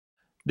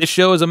This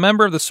show is a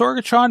member of the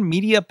Sorgatron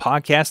Media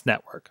Podcast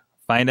Network.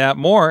 Find out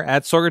more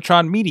at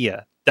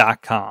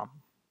sorgatronmedia.com.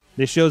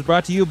 This show is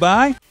brought to you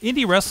by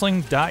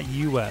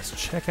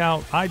IndyWrestling.us. Check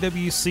out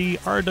IWC,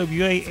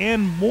 RWA,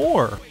 and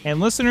more. And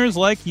listeners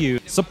like you,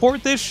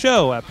 support this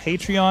show at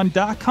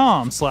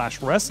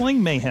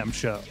patreon.com/Wrestling Mayhem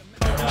Show.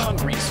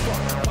 Hungry as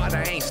fuck, but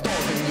I ain't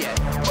starving yet.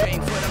 Chain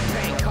for the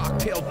pain,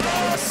 cocktail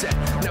bar set.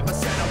 Never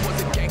said I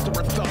was a gangster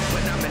or thug,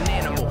 but I'm an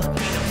animal.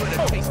 Feeding for the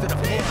taste of the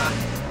blood.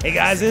 Hey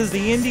guys, this is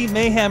the Indy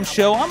Mayhem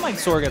Show. I'm Mike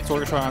Sorg at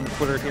Sorgatron on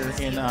Twitter here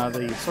in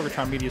the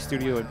Sorgatron Media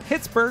Studio in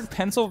Pittsburgh,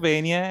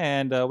 Pennsylvania,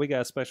 and we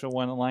got a special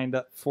one lined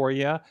up for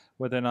you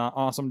with an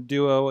awesome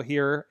duo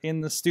here in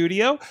the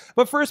studio.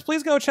 But first,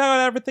 please go check out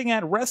everything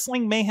at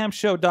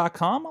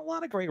WrestlingMayhemShow.com. A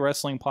lot of great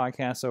wrestling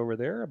podcasts over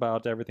there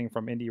about everything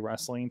from indie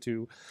wrestling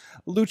to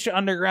Lucha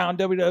Underground,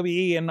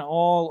 WWE, and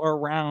all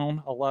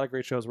around. A lot of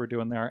great shows we're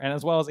doing there. And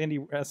as well as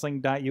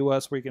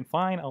IndyWrestling.us, where you can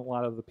find a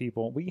lot of the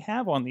people we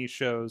have on these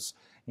shows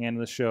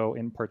and the show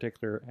in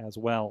particular as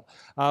well.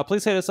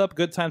 Please hit us up,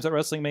 good times at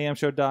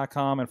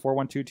WrestlingMayhemShow.com and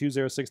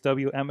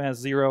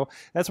 412-206-WMS0.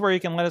 That's where you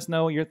can let us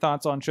know your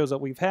thoughts on shows that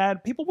we've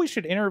had, people we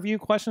should interview,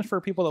 questions for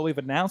people that we've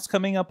announced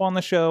coming up on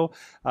the show.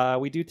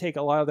 We do take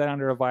a lot of that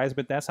under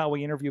advisement. That's how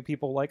we interview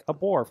people like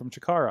Abor from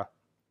Chikara.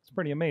 It's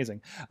pretty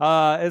amazing.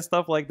 And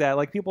stuff like that.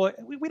 Like people,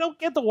 we don't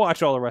get to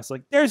watch all the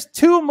wrestling. There's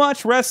too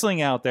much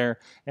wrestling out there,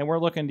 and we're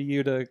looking to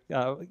you to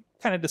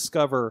kind of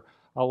discover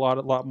a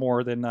lot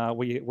more than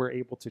we were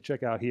able to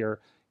check out here,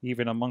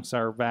 even amongst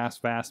our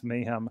vast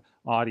Mayhem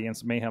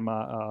audience, Mayhem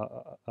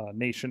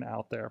nation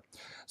out there.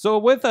 So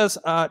with us,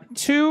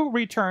 two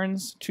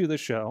returns to the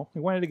show.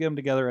 We wanted to get them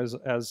together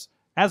as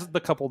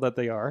the couple that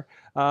they are,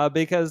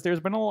 because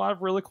there's been a lot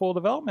of really cool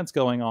developments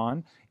going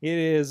on. It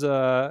is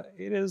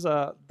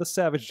the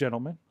Savage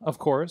Gentleman, of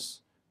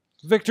course,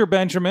 Victor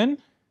Benjamin,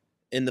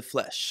 in the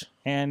flesh,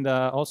 and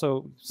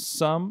also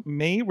some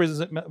may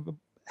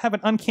have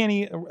an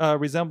uncanny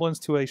resemblance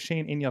to a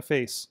Shane In Your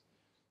Face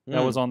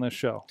that was on this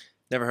show.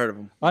 Never heard of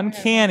him.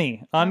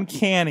 Uncanny.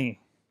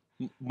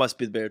 Must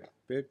be the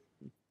beard.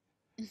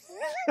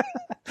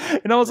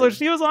 And also,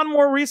 she was on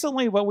more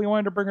recently, but we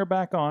wanted to bring her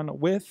back on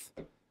with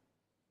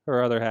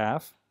her other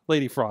half.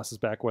 Lady Frost is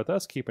back with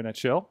us, keeping it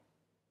chill.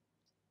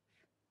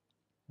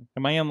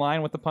 Am I in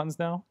line with the puns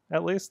now,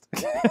 at least?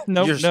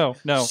 No.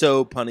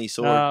 So punny,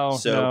 Sword.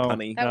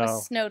 Punny. That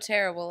was Snow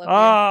Terrible of you.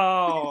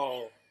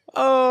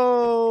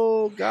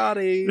 Oh, got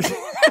it.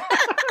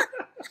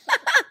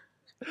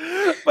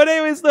 But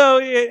anyways, though,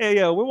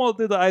 yeah, we won't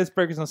do the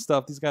icebreakers and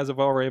stuff. These guys have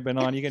already been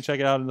on. You can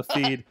check it out in the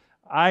feed.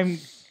 I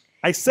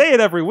say it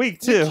every week,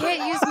 too. You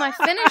can't use my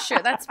finisher.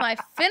 That's my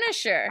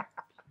finisher.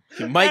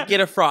 You might get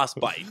a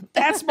frostbite.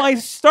 That's my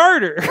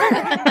starter.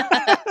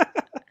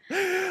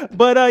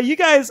 But you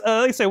guys,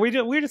 like I said, we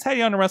just had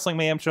you on the Wrestling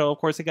Mayhem Show. Of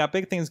course, you got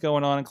big things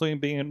going on, including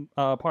being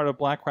part of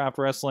Blackcraft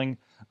Wrestling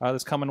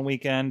this coming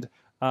weekend.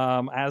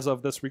 As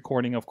of this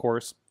recording, of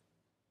course.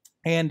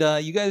 And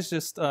you guys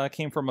just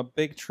came from a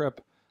big trip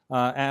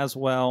as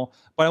well.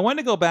 But I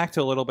wanted to go back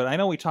to a little bit. I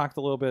know we talked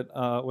a little bit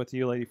with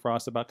you, Lady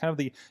Frost, about kind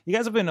of you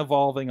guys have been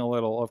evolving a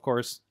little, of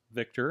course,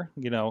 Victor,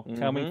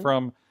 coming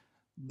from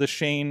the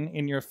Shane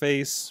In Your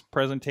Face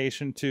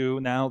presentation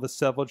to now the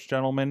Savage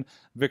Gentleman,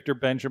 Victor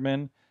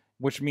Benjamin,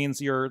 which means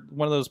you're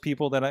one of those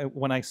people that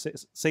when I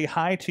say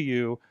hi to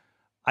you,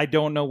 I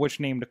don't know which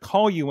name to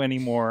call you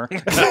anymore,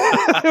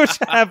 which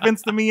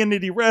happens to me in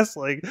indie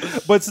wrestling.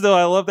 But still,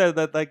 I love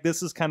that like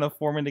this is kind of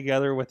forming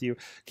together with you.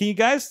 Can you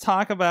guys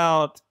talk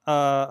about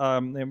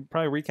and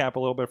probably recap a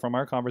little bit from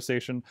our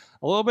conversation,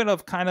 a little bit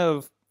of kind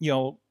of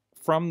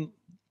from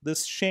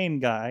this Shane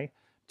guy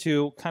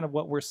to kind of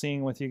what we're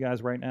seeing with you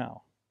guys right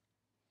now?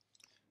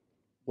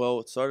 Well,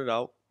 it started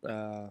out,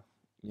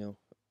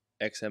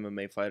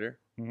 ex-MMA fighter.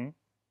 Mm-hmm.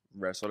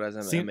 Wrestled as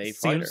an MMA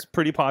fighter. Seems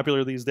pretty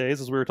popular these days,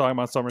 as we were talking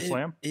about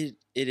SummerSlam. It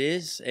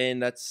is,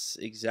 and that's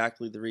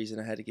exactly the reason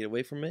I had to get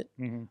away from it.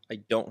 Mm-hmm. I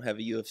don't have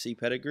a UFC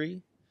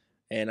pedigree,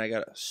 and I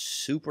got a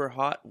super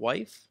hot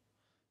wife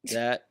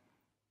that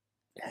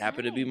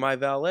happened to be my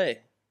valet.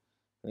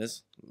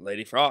 This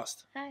Lady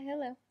Frost. Hi,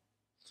 hello.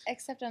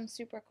 Except I'm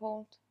super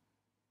cold.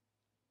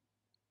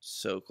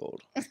 So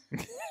cold.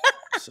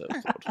 So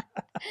cold.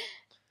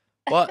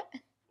 But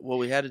what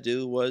we had to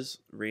do was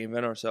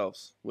reinvent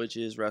ourselves, which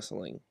is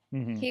wrestling.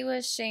 Mm-hmm. He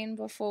was Shane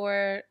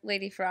before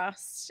Lady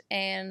Frost,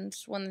 and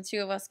when the two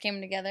of us came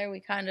together,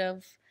 we kind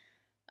of,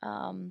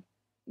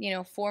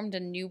 formed a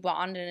new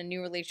bond and a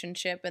new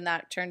relationship, and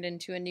that turned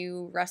into a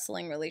new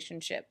wrestling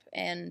relationship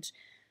and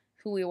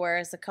who we were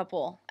as a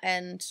couple.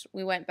 And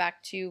we went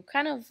back to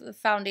kind of the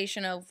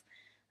foundation of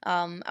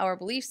our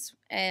beliefs,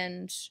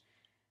 and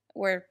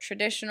we're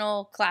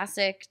traditional,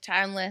 classic,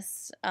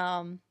 timeless,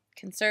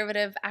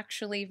 conservative,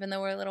 actually, even though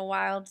we're a little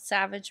wild,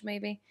 savage,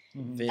 maybe.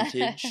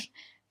 Vintage.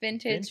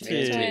 Vintage.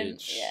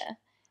 Yeah.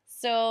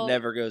 So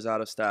never goes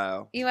out of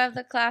style. You have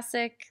the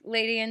classic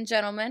lady and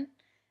gentleman,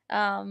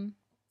 and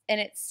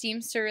it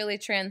seems to really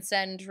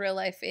transcend real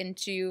life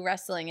into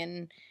wrestling,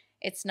 and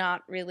it's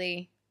not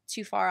really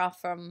too far off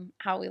from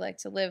how we like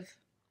to live.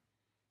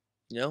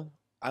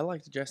 I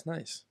like to dress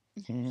nice.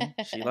 Mhm.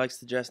 She likes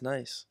to dress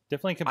nice.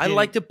 Definitely I competing.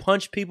 like to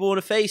punch people in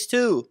the face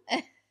too.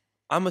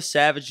 I'm a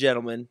savage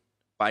gentleman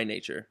by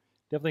nature.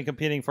 Definitely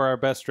competing for our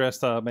best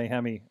dressed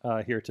Mayhemi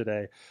here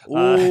today.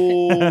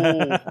 Ooh,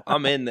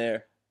 I'm in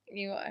there.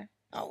 You are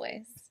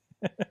always.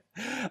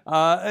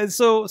 And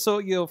so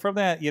from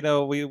that,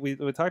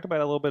 we talked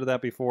about a little bit of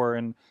that before,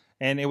 and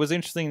it was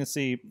interesting to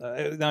see.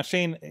 Now,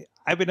 Shane,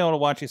 I've been able to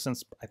watch you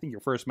since I think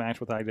your first match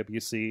with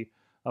IWC,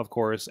 of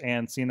course,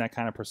 and seeing that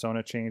kind of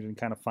persona change and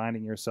kind of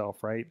finding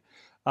yourself, right?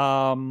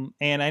 And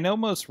I know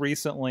most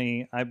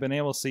recently I've been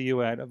able to see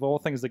you at, of all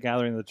things, the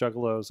Gathering of the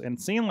Juggalos, and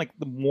seeing like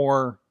the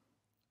more.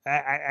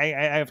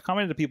 I've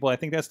commented to people, I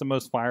think that's the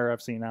most fire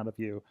I've seen out of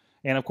you.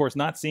 And of course,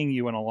 not seeing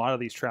you in a lot of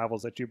these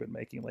travels that you've been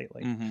making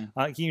lately.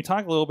 Mm-hmm. Can you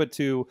talk a little bit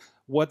to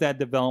what that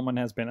development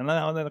has been? And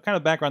then the kind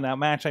of background that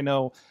match I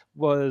know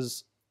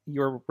was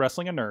you're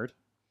wrestling a nerd.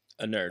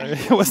 A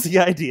nerd. Was the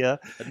idea.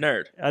 A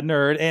nerd. A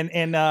nerd. And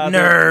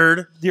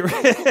Nerd.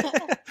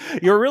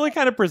 You were really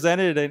kind of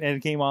presented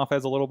and came off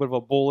as a little bit of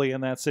a bully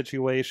in that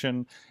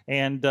situation.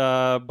 And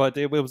but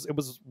it was a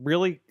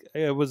really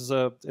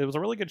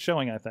good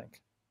showing, I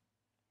think.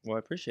 Well, I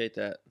appreciate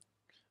that.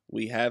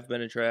 We have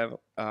been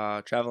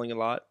traveling a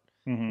lot,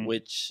 Mm-hmm.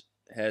 which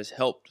has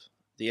helped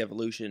the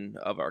evolution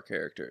of our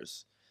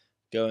characters.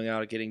 Going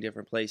out and getting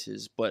different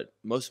places, but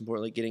most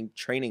importantly, getting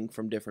training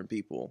from different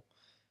people.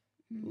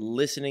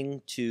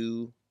 Listening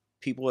to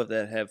people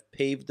that have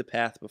paved the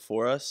path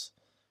before us.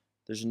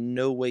 There's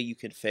no way you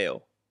can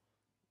fail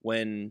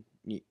when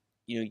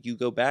you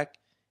go back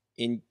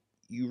and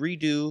you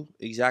redo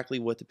exactly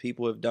what the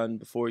people have done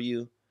before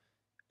you,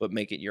 but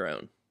make it your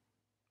own.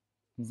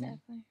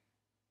 Exactly.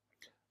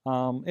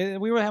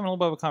 We were having a little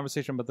bit of a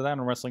conversation about the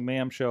Diamond Wrestling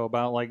Mayhem show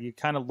about like you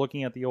kind of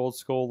looking at the old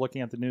school,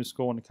 looking at the new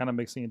school, and kind of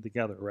mixing it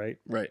together, right?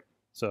 Right.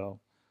 So,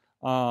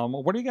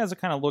 what are you guys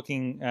kind of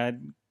looking at,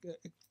 kind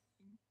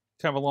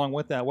of along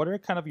with that? What are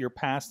kind of your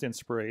past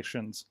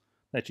inspirations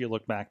that you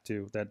look back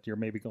to that you're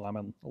maybe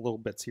gleaming a little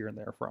bits here and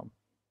there from?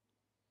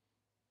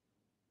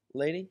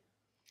 Lady?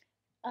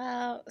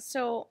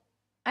 So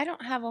I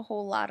don't have a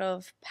whole lot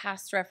of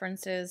past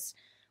references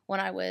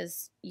when I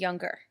was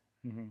younger.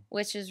 Mm-hmm.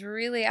 Which is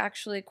really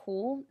actually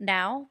cool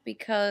now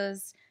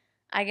because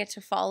I get to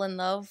fall in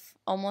love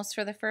almost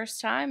for the first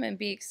time and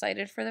be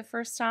excited for the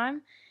first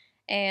time.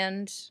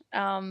 And,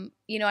 I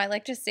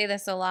like to say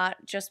this a lot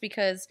just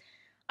because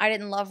I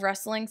didn't love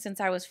wrestling since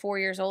I was 4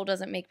 years old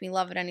doesn't make me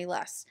love it any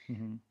less.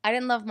 Mm-hmm. I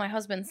didn't love my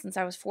husband since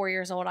I was 4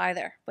 years old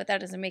either, but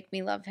that doesn't make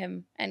me love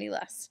him any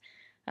less.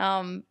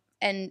 And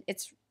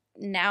it's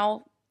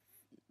now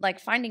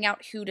like finding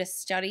out who to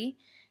study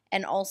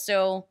and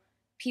also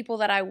people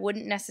that I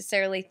wouldn't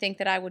necessarily think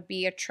that I would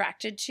be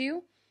attracted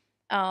to,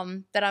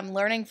 that I'm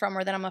learning from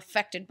or that I'm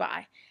affected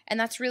by. And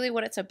that's really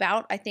what it's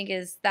about, I think,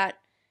 is that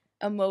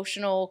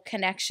emotional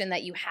connection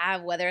that you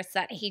have, whether it's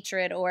that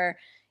hatred or,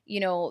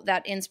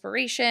 that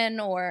inspiration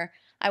or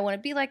I want to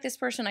be like this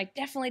person. I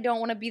definitely don't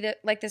want to be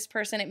like this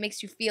person. It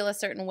makes you feel a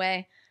certain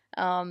way.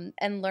 And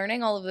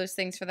learning all of those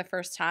things for the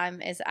first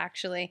time is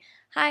actually,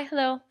 hi,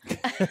 hello.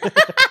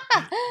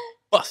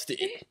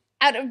 Busted.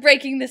 Out of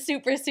breaking the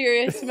super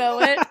serious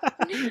moment.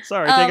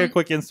 Sorry, take a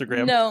quick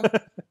Instagram. No.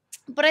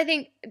 But I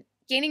think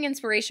gaining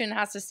inspiration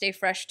has to stay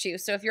fresh too.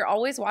 So if you're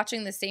always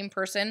watching the same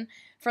person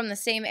from the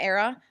same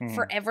era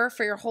forever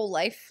for your whole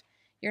life,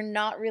 you're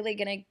not really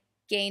going to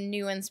gain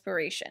new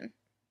inspiration,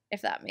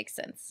 if that makes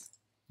sense.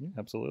 Yeah,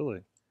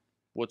 absolutely.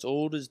 What's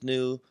old is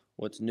new.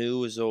 What's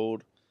new is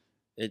old.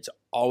 It's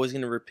always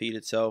going to repeat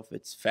itself.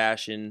 It's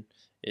fashion.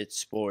 It's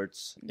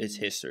sports. It's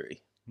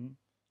history.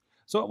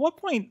 So at what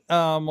point,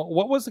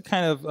 what was the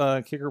kind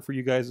of kicker for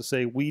you guys to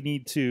say, we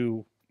need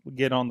to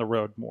get on the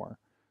road more,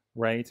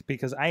 right?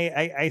 Because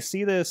I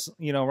see this,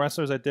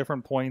 wrestlers at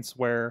different points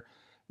where,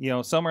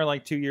 some are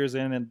like 2 years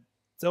in and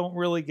don't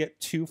really get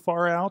too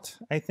far out,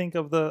 I think,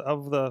 of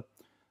the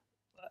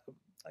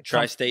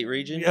Tri-state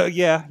region?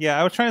 Yeah.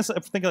 I was trying to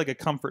think of like a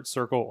comfort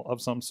circle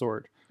of some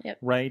sort, Yep.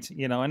 right?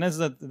 And this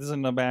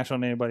isn't a bash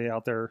on anybody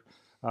out there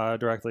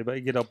directly,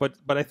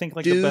 but I think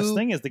like the best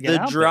thing is to get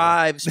out the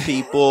drives,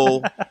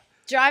 people.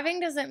 Driving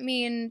doesn't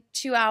mean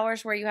 2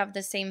 hours where you have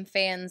the same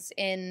fans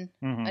in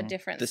a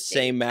different the state,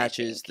 same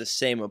matches, the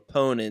same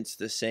opponents,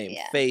 the same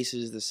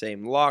faces, the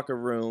same locker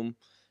room.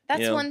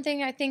 That's one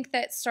thing I think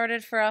that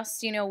started for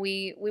us.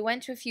 We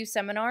went to a few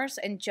seminars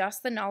and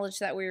just the knowledge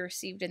that we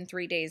received in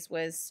 3 days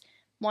was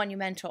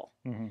monumental.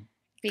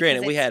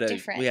 Granted, we had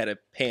a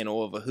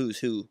panel of a who's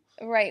who.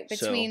 Right,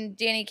 between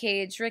Danny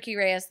Cage, Ricky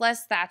Reyes,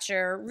 Les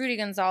Thatcher, Rudy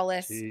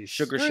Gonzalez.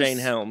 Sugar Shane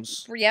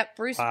Helms. Yep,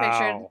 Bruce Wow.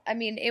 Pritchard. I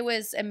mean, it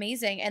was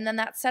amazing. And then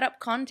that set up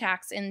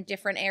contacts in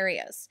different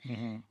areas.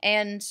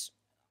 And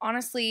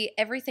honestly,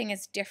 everything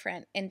is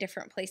different in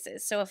different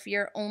places. So if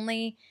you're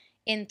only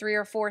in 3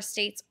 or 4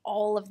 states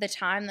all of the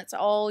time, that's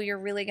all you're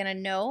really going to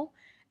know.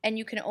 And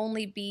you can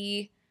only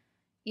be,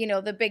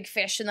 the big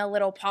fish in the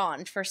little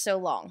pond for so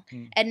long.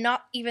 And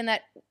not even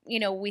that,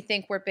 we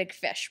think we're big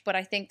fish, but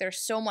I think there's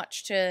so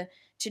much to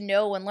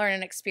know and learn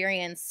and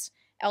experience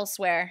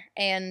elsewhere.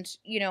 And,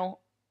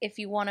 if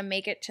you want to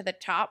make it to the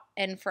top,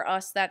 and for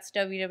us, that's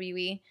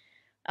WWE,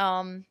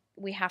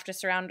 we have to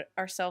surround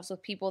ourselves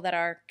with people that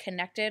are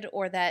connected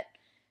or that,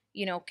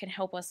 you know, can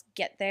help us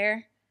get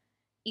there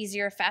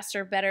easier,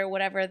 faster, better,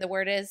 whatever the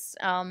word is.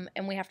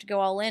 And we have to go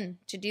all in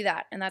to do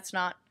that. And that's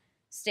not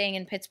staying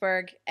in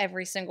Pittsburgh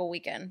every single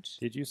weekend.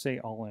 Did you say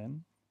all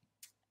in?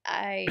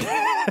 I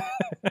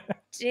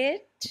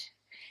did.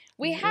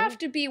 We have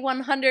to be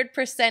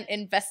 100%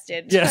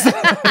 invested. Yes.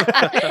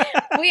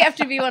 We have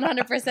to be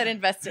 100%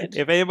 invested.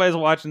 If anybody's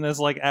watching this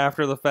like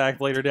after the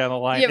fact, later down the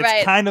line, You're it's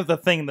right. kind of the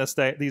thing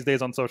these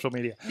days on social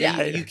media.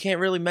 Yeah. You can't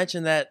really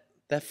mention that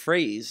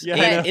phrase Yeah,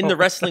 I in know. the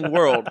wrestling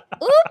world.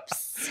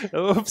 Oops.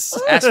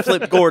 Oops. Ask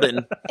Flip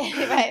Gordon.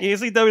 Right. You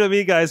see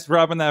WWE guys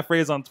dropping that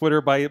phrase on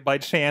Twitter by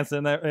chance,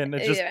 and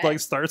it just Right. like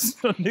starts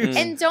news.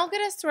 And don't get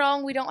us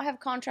wrong, we don't have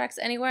contracts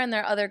anywhere, and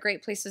there are other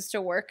great places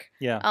to work.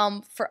 Yeah.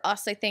 For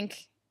us, I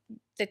think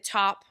the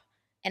top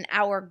and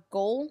our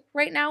goal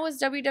right now is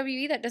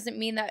WWE. That doesn't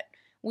mean that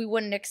we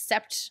wouldn't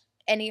accept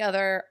any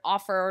other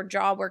offer or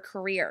job or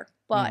career.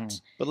 But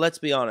Mhm. But let's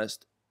be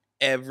honest,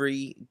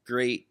 every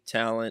great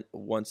talent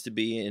wants to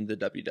be in the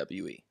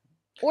WWE.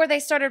 or they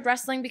started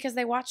wrestling because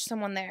they watched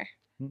someone there,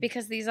 Hmm.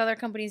 because these other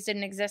companies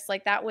didn't exist.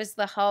 Like, that was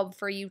the hub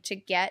for you to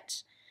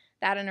get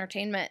that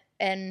entertainment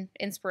and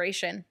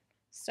inspiration.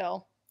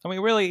 So I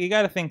mean, really, you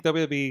got to think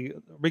WWE,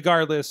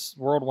 regardless,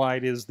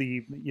 worldwide is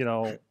the, you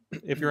know,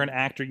 if you're an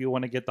actor, you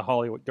want to get the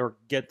Hollywood,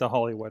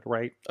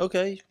 right?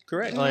 Okay,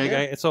 correct. Like,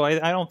 Yeah.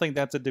 I don't think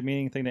that's a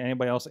demeaning thing to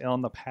anybody else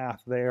on the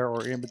path there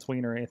or in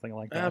between or anything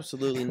like that.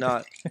 Absolutely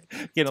not.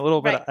 Get a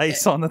little bit of Right.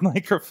 ice on the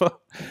microphone.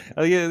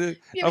 Yeah,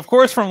 Yeah. of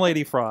course, from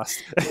Lady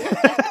Frost.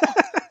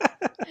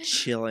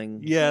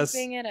 Chilling. Yes.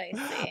 keeping it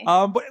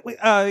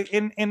icy.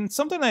 And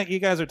something that you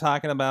guys are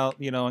talking about,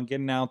 you know, and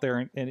getting out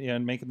there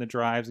and making the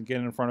drives and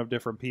getting in front of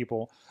different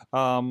people,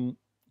 kind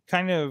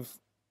of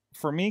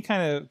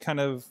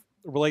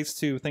relates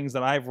to things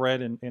that I've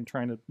read and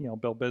trying to, you know,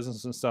 build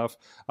business and stuff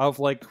of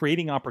like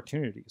creating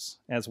opportunities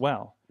as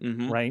well,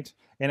 Mhm. right?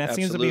 And that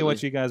seems to be what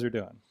Absolutely. you guys are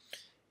doing.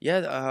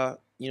 Yeah,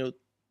 you know,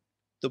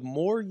 the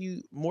more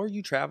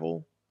you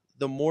travel,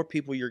 the more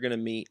people you're gonna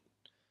meet.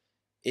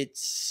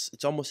 It's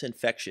almost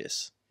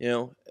infectious, you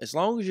know. As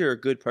long as you're a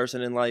good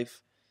person in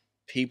life,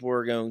 people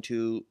are going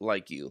to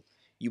like you.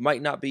 You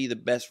might not be the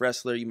best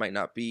wrestler, you might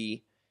not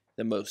be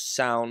the most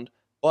sound,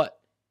 but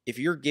if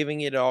you're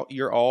giving it all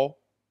your all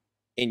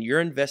and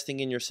you're investing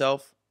in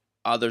yourself,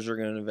 others are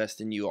going to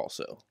invest in you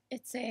also.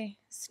 It's a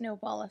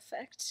snowball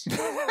effect.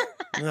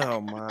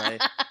 Oh my.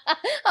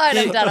 All right,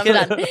 I'm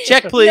done.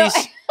 Check, please.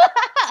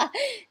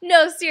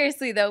 No,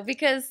 seriously though,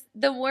 because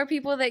the more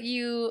people that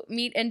you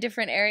meet in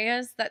different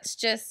areas, that's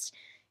just,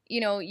 you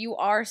know, you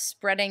are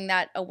spreading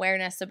that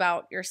awareness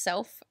about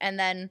yourself. And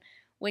then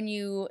when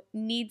you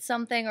need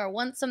something or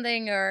want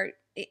something, or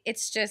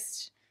it's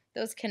just,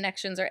 those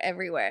connections are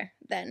everywhere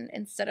then,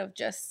 instead of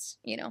just,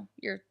 you know,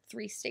 your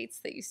 3 states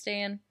that you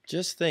stay in.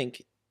 Just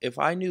think, if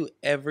I knew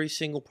every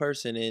single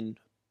person in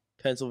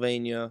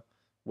Pennsylvania,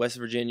 West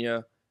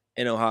Virginia,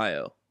 and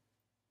Ohio,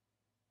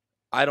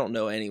 I don't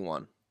know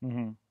anyone.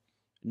 Mm-hmm.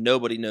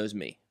 Nobody knows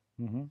me.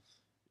 Mm-hmm.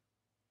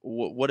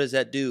 What does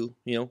that do?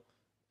 You know,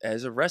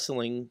 as a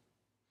wrestling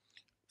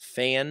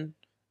fan,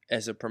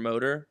 as a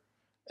promoter,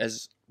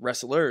 as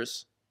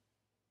wrestlers,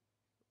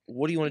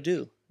 what do you want to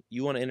do?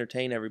 You want to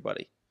entertain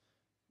everybody.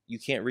 You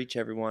can't reach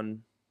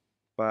everyone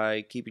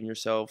by keeping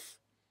yourself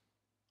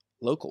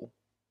local.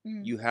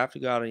 Mhm. You have to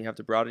go out and you have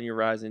to broaden your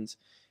horizons.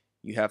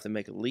 You have to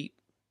make a leap.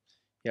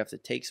 You have to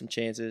take some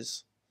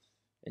chances,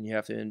 and you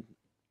have to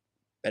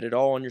bet it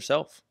all on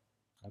yourself.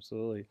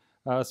 Absolutely.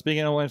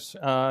 Speaking of which,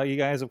 you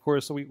guys, of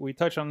course, we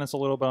touched on this a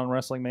little bit on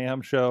Wrestling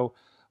Mayhem show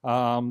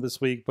this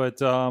week, but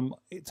tell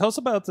us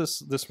about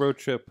this road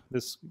trip,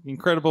 this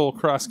incredible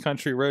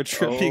cross-country road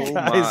trip you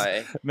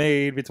guys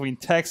made between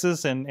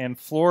Texas and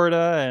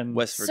Florida and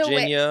West So wait,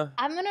 Virginia.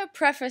 I'm going to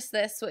preface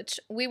this, which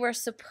we were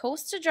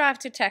supposed to drive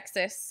to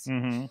Texas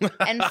Mhm.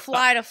 and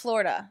fly to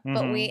Florida,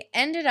 but Mhm. we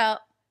ended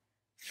up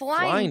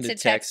flying to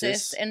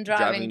Texas and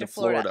driving to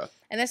Florida.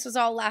 And this was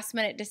all last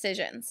minute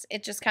decisions.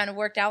 It just kind of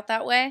worked out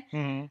that way.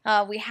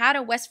 Mhm. We had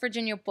a West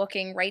Virginia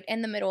booking right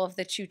in the middle of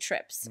the 2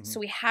 trips. Mhm. So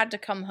we had to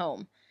come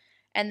home.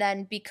 And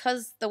then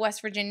because the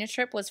West Virginia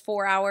trip was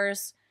 4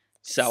 hours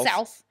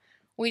south,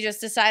 we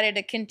just decided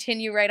to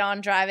continue right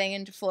on driving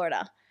into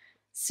Florida.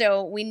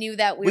 So we knew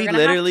that we were going to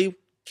literally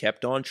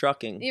kept on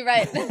trucking. You're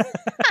right.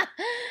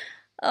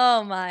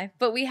 Oh my.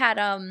 But we had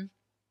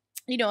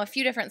you know, a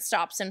few different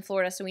stops in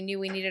Florida, so we knew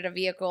we needed a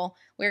vehicle.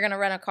 We were going to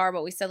rent a car,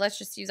 but we said let's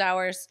just use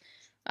ours.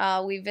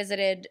 We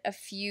visited a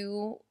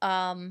few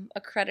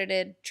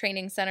accredited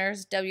training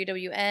centers,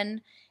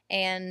 WWN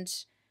and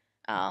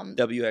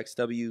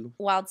WXW,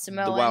 Wild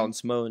Samoan. the Wild and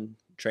Samoan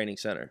Training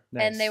Center.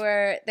 And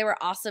Nice. they were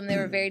awesome. They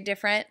were very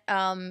different.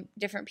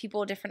 Different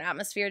people, different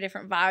atmosphere,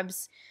 different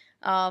vibes.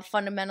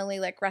 Fundamentally,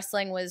 like,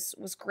 wrestling was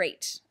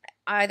great.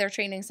 Either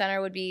training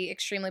center would be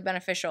extremely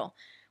beneficial.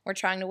 We're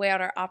trying to weigh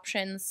out our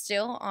options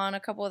still on a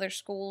couple other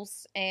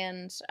schools.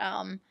 And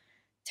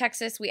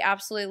Texas, we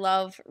absolutely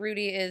love.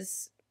 Rudy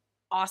is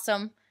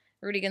awesome.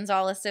 Rudy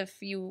Gonzalez,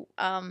 if you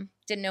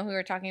didn't know who we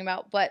were talking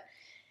about. But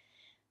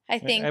I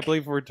think... I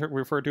believe we're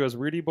referred to as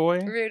Rudy Boy.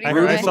 Rudy I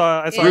Boy.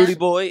 saw Rudy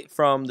Boy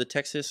from the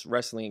Texas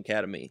Wrestling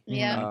Academy.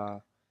 Yeah.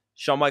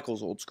 Shawn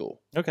Michaels' old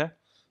school. Okay.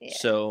 Yeah.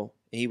 So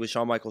he was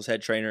Shawn Michaels'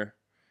 head trainer,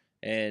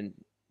 and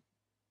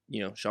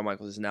Shawn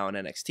Michaels is now in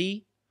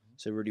NXT.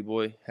 So Rudy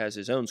Boy has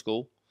his own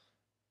school.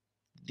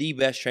 The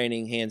best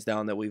training, hands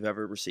down, that we've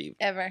ever received.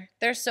 Ever.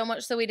 There's so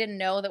much that we didn't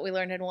know that we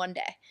learned in one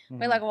day.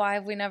 We're like, why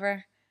have we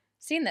never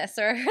seen this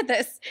or heard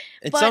this?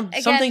 And But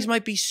some things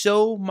might be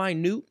so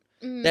minute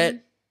Mm.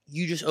 that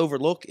you just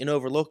overlook and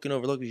overlook and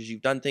overlook because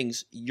you've done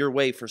things your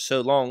way for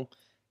so long,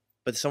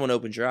 but someone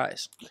opens your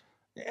eyes.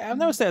 Yeah, I've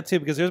noticed that too,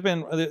 because there's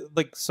been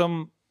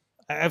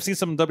I've seen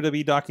some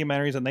WWE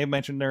documentaries and they've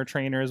mentioned their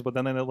trainers, but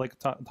then they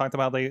talked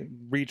about they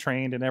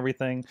retrained and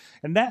everything,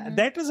 and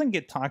that doesn't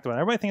get talked about.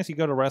 Everybody thinks you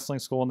go to wrestling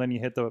school and then you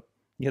hit the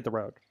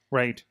road,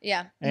 right?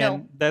 Yeah,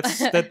 and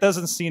that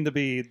doesn't seem to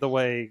be the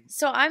way.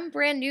 So I'm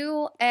brand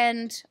new,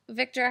 and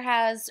Victor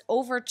has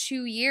over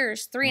 2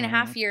 years,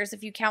 3.5 years,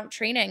 if you count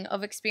training,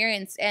 of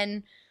experience,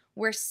 and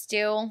we're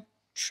still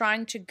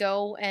trying to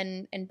go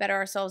and better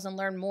ourselves and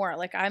learn more.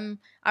 Like I'm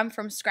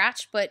from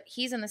scratch, but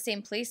he's in the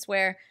same place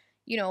where,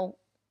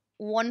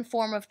 one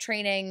form of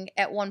training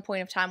at one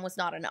point of time was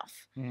not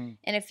enough. And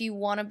if you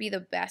want to be the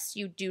best,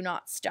 you do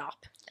not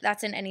stop.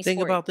 That's in any sport.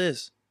 Think about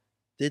this.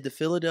 Did the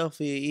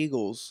Philadelphia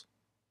Eagles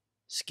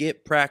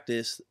skip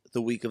practice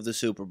the week of the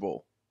Super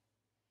Bowl?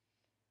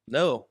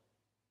 No,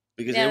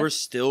 because they were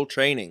still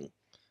training.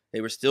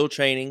 They were still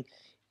training.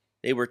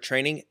 They were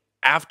training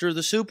after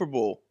the Super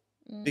Bowl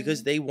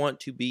because they want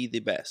to be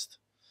the best.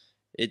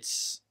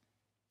 It's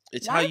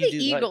Why how you the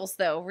do Eagles,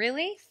 though?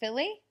 Really?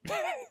 Philly?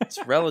 It's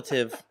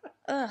relative.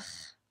 Ugh.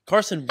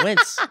 Carson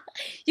Wentz.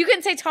 You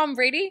couldn't say Tom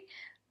Brady?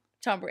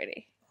 Tom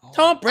Brady.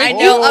 Tom Brady. I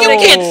know. You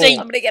can't say.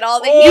 I'm going to get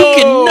all the You heat.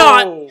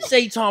 cannot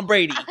say Tom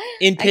Brady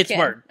in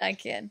Pittsburgh. I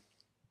can.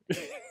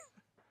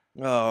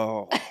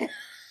 Oh.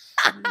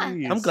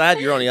 Jeez. I'm glad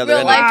you're on the other Real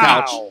end of the life.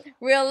 couch.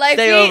 Real life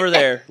Stay heat. over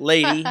there,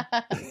 lady.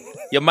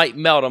 You might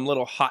melt. I'm a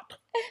little hot.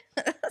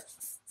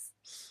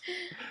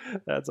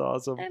 That's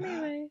awesome.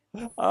 Anyway.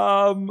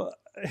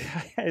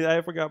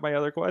 I forgot my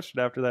other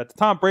question after that.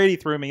 Tom Brady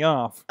threw me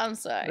off. I'm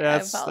sorry. I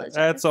apologize.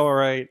 That's all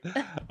right.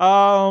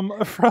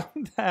 From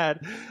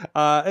that,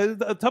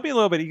 tell me a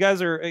little bit. You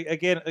guys are,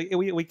 again,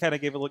 we kind of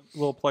gave a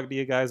little plug to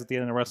you guys at the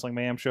end of the Wrestling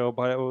Mayhem show,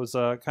 but it was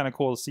kind of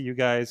cool to see you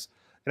guys.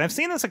 And I've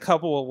seen this a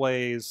couple of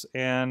ways,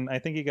 and I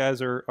think you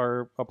guys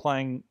are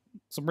applying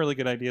some really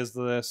good ideas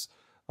to this.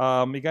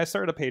 You guys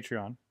started a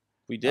Patreon.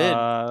 We did.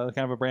 Kind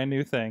of a brand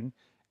new thing.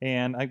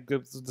 And I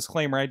give a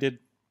disclaimer, I did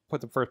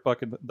put the first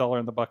dollar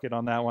in the bucket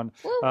on that one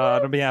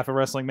on behalf of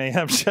Wrestling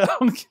Mayhem show,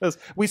 because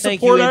we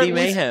support Indy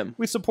Mayhem.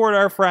 We support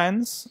our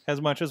friends as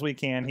much as we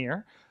can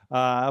here.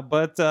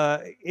 But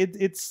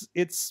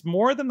it's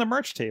more than the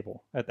merch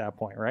table at that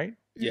point, right?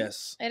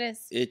 Yes. It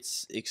is.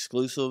 It's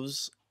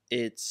exclusives.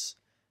 It's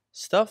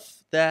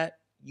stuff that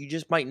you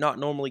just might not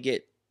normally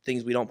get.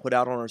 Things we don't put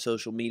out on our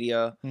social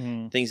media.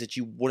 Things that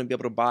you wouldn't be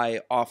able to buy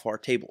off our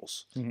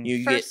tables.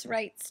 You First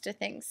rights to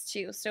things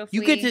too. So if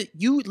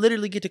you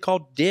literally get to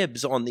call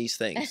dibs on these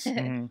things.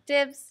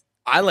 Dibs.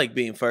 I like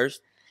being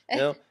first.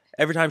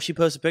 Every time she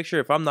posts a picture,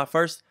 if I'm not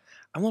first,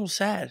 I'm a little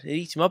sad. It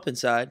eats me up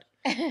inside.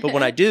 But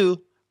when I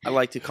do, I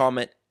like to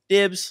comment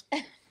dibs.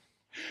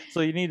 So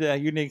you need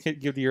to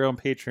give to your own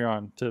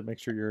Patreon to make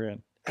sure you're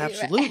in.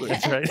 Absolutely.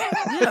 That's right.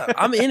 Yeah,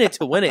 I'm in it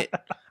to win it.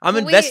 I'm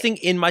investing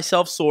in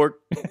myself, Sword.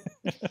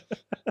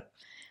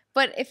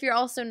 But if you're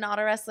also not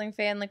a wrestling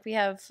fan, like we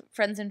have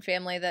friends and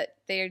family that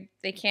they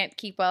can't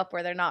keep up,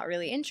 or they're not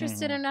really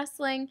interested in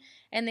wrestling,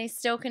 and they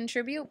still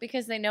contribute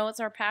because they know it's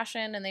our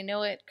passion and they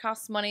know it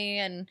costs money,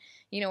 and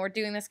we're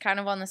doing this kind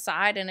of on the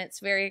side and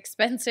it's very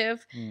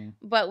expensive,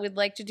 but we'd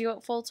like to do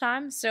it full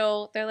time.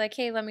 So they're like,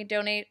 hey, let me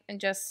donate and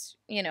just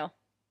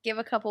give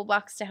a couple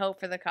bucks to help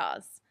for the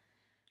cause.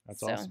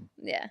 That's awesome.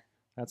 Yeah.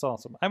 That's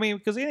awesome. I mean,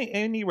 because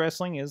indie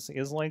wrestling is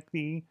like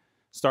the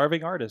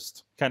starving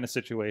artist kind of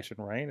situation,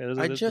 right?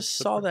 I just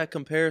saw that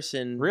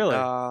comparison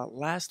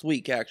last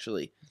week,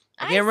 actually.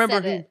 I can't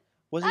remember who.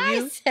 Was it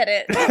you? I said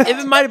it.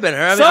 It might have been her.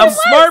 I mean, some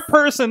smart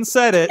person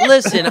said it.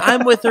 Listen,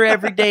 I'm with her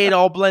every day. It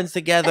all blends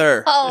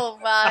together. Oh,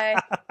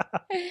 my.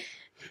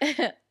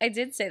 I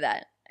did say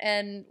that.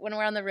 And when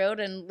we're on the road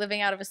and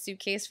living out of a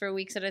suitcase for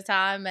weeks at a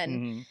time,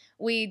 and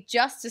we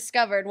just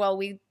discovered, well,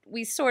 we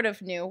sort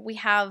of knew, we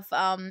have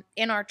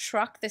in our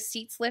truck, the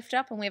seats lift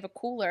up, and we have a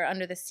cooler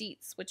under the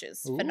seats, which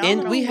is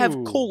phenomenal. And we have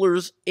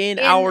coolers in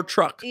our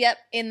truck. Yep,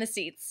 in the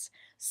seats.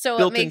 So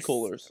built-in it makes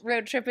coolers.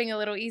 Road tripping a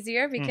little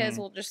easier because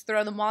we'll just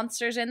throw the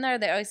monsters in there,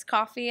 the iced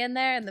coffee in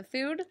there, and the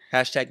food.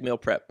 # meal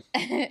prep.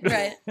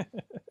 Right.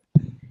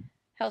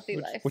 Healthy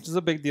life. Which is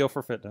a big deal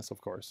for fitness, of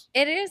course.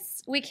 It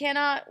is. We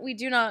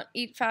do not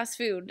eat fast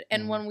food.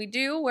 And when we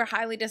do, we're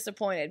highly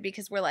disappointed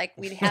because we're like,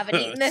 we haven't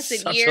eaten this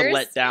in years.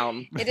 Such a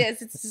letdown. It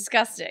is. It's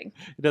disgusting.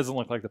 It doesn't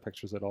look like the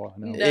pictures at all. I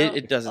know. No.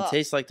 It doesn't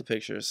taste like the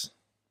pictures.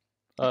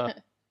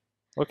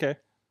 Okay.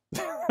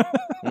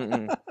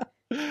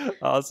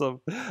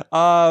 Awesome.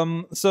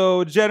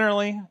 So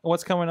generally,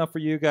 what's coming up for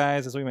you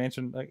guys? As we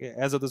mentioned,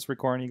 as of this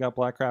recording, you got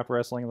Blackcraft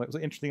Wrestling, like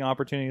interesting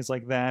opportunities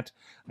like that.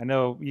 I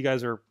know you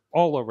guys are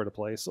all over the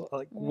place.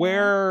 Like,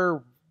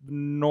 where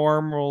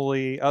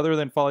normally, other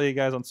than follow you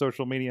guys on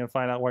social media and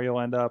find out where you'll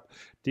end up,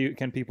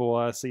 can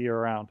people see you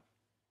around?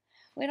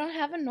 We don't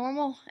have a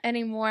normal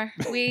anymore.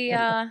 We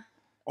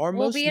our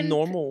most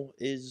normal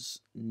is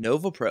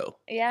Nova Pro.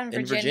 Yeah,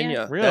 in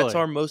Virginia. Really? That's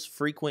our most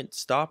frequent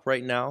stop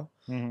right now.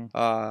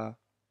 Mm-hmm.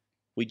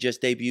 We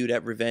just debuted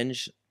at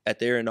Revenge at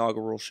their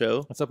inaugural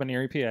show. That's up in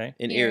Erie, PA.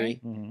 In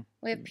Erie. Mm-hmm.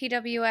 We have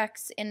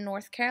PWX in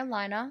North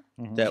Carolina.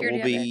 Mm-hmm. That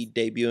will be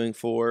debuting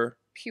for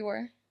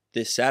Pure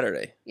this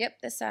Saturday. Yep,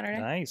 this Saturday.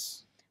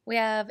 Nice. We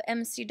have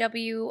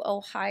MCW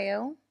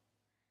Ohio,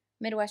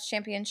 Midwest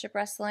Championship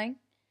Wrestling.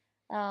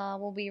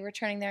 We'll be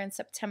returning there in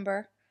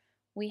September.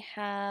 We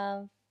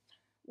have,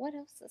 what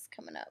else is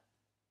coming up?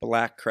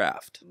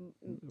 Blackcraft.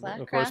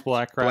 Of course,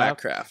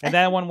 Blackcraft. Blackcraft. And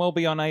that one will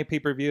be on night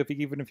pay-per-view,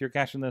 even if you're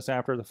catching this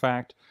after the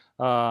fact.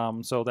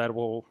 So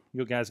that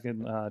you guys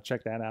can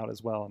check that out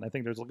as well. And I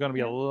think there's going to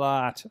be a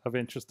lot of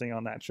interesting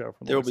on that show.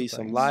 There will be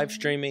some live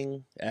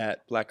streaming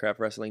at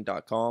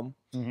blackcraftwrestling.com.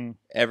 Mm-hmm.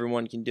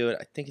 Everyone can do it.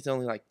 I think it's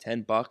only like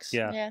 $10.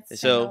 Yeah, it's $10.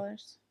 So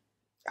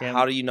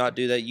how do you not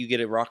do that? You get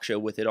a rock show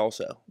with it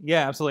also.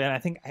 Yeah, absolutely. And I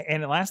think,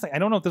 and the last thing, I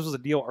don't know if this was a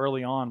deal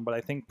early on, but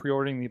I think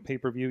pre-ordering the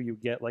pay-per-view, you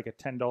get like a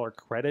 $10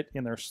 credit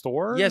in their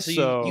store. Yeah,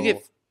 so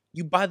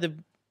you buy the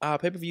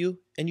pay-per-view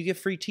and you get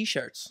free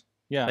T-shirts.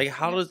 Yeah, like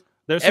how does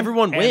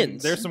everyone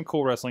wins? There's some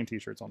cool wrestling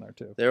T-shirts on there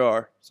too. There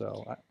are.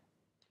 So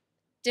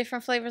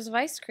different flavors of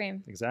ice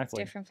cream.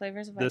 Exactly. Different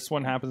flavors of ice This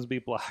one cream. happens to be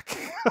black.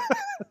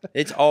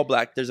 It's all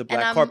black. There's a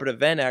black carpet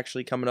event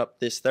actually coming up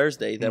this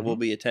Thursday that we'll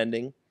be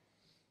attending.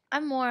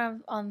 I'm more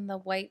on the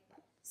white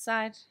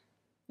side,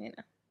 you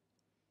know.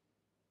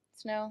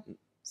 Snow,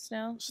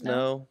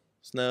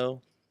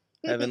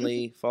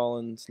 heavenly,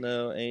 fallen,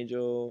 snow,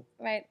 angel.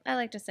 Right. I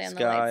like to stay on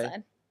the sky. light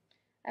side.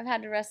 I've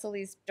had to wrestle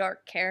these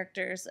dark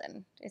characters,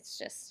 and it's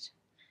just,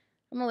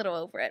 I'm a little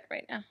over it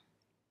right now.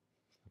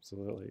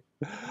 Absolutely.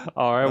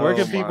 All right.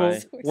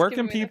 Where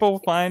can people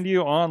find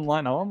you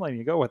online? No, I'm letting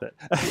you go with it.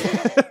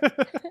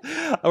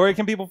 Where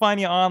can people find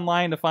you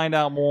online to find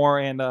out more?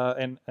 And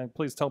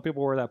please tell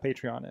people where that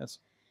Patreon is.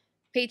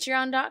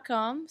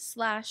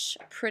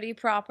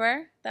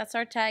 Patreon.com/prettyproper. That's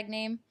our tag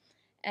name.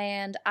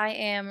 And I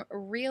am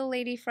Real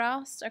Lady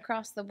Frost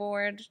across the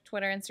board.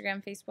 Twitter,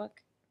 Instagram, Facebook.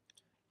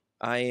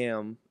 I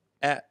am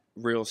at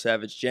Real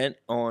Savage Gent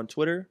on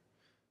Twitter.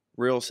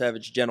 Real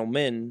Savage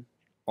Gentleman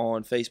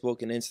on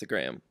Facebook and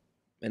Instagram.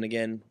 And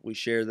again, we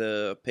share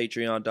the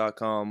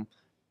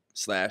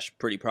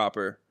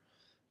patreon.com/prettyproper.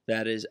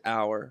 That is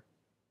our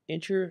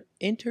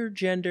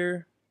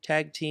intergender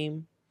tag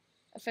team.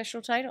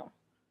 Official title.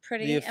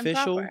 Pretty the and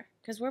official proper.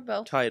 Because we're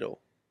both. Title.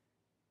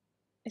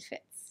 It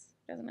fits,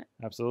 doesn't it?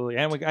 Absolutely.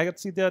 And I got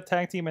to see the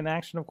tag team in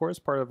action, of course,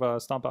 part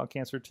of Stomp Out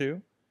Cancer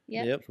 2.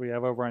 Yep. Which we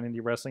have over on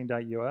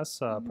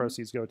IndyWrestling.us.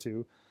 Proceeds go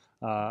to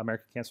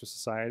American Cancer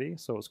Society,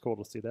 so it was cool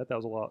to see that.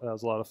 That was a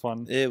lot of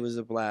fun. It was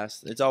a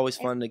blast. It's always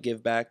fun to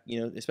give back,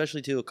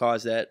 especially to a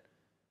cause that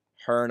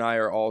her and I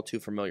are all too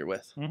familiar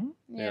with. Mm-hmm.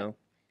 Yeah. You know?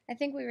 I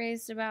think we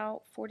raised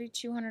about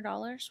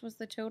 $4,200 was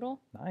the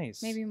total.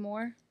 Nice. Maybe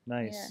more.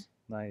 Nice. Yeah.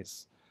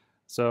 Nice.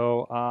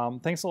 So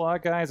thanks a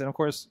lot, guys. And of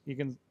course, you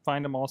can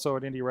find them also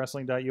at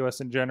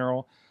IndyWrestling.us in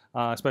general,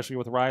 especially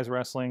with Rise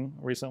Wrestling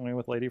recently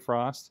with Lady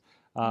Frost.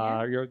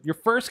 Your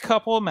first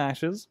couple of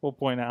matches, we'll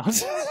point out.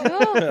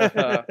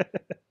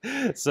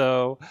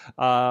 So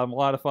a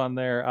lot of fun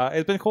there.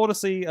 It's been cool to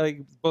see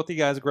both of you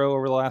guys grow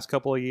over the last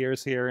couple of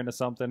years here into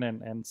something,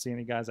 and seeing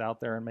you guys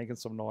out there and making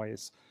some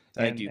noise.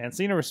 Thank you. And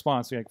seeing a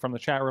response from the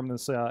chat room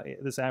this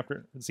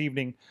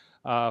evening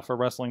for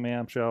Wrestling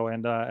Mayhem show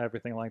and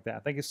everything like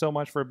that. Thank you so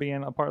much for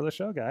being a part of the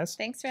show, guys.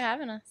 Thanks for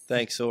having us.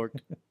 Thanks, Sorg.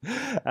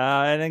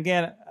 And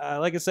again,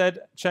 like I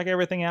said, check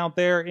everything out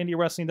there.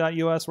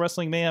 IndyWrestling.us,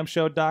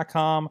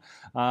 WrestlingMayhemShow.com.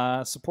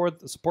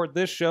 Support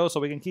this show so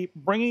we can keep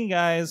bringing you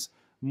guys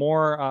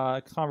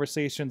more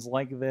conversations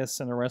like this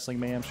and the Wrestling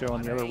Mayhem Show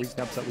and the other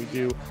recaps that we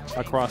do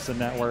across the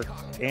network.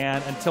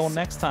 And until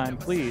next time,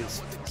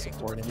 please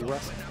support Indie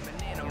Wrestling.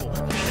 For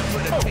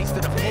the taste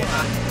of the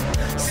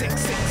fun. Sick,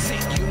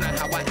 you know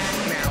how I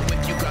act now.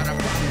 If you got a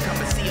problem, come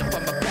and see if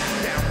I'm a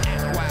back down.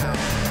 Act wild,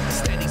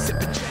 steady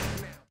sipping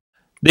check now.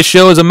 This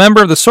show is a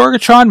member of the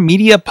Sorgatron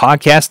Media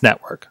Podcast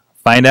Network.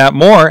 Find out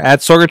more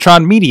at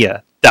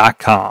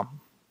sorgatronmedia.com.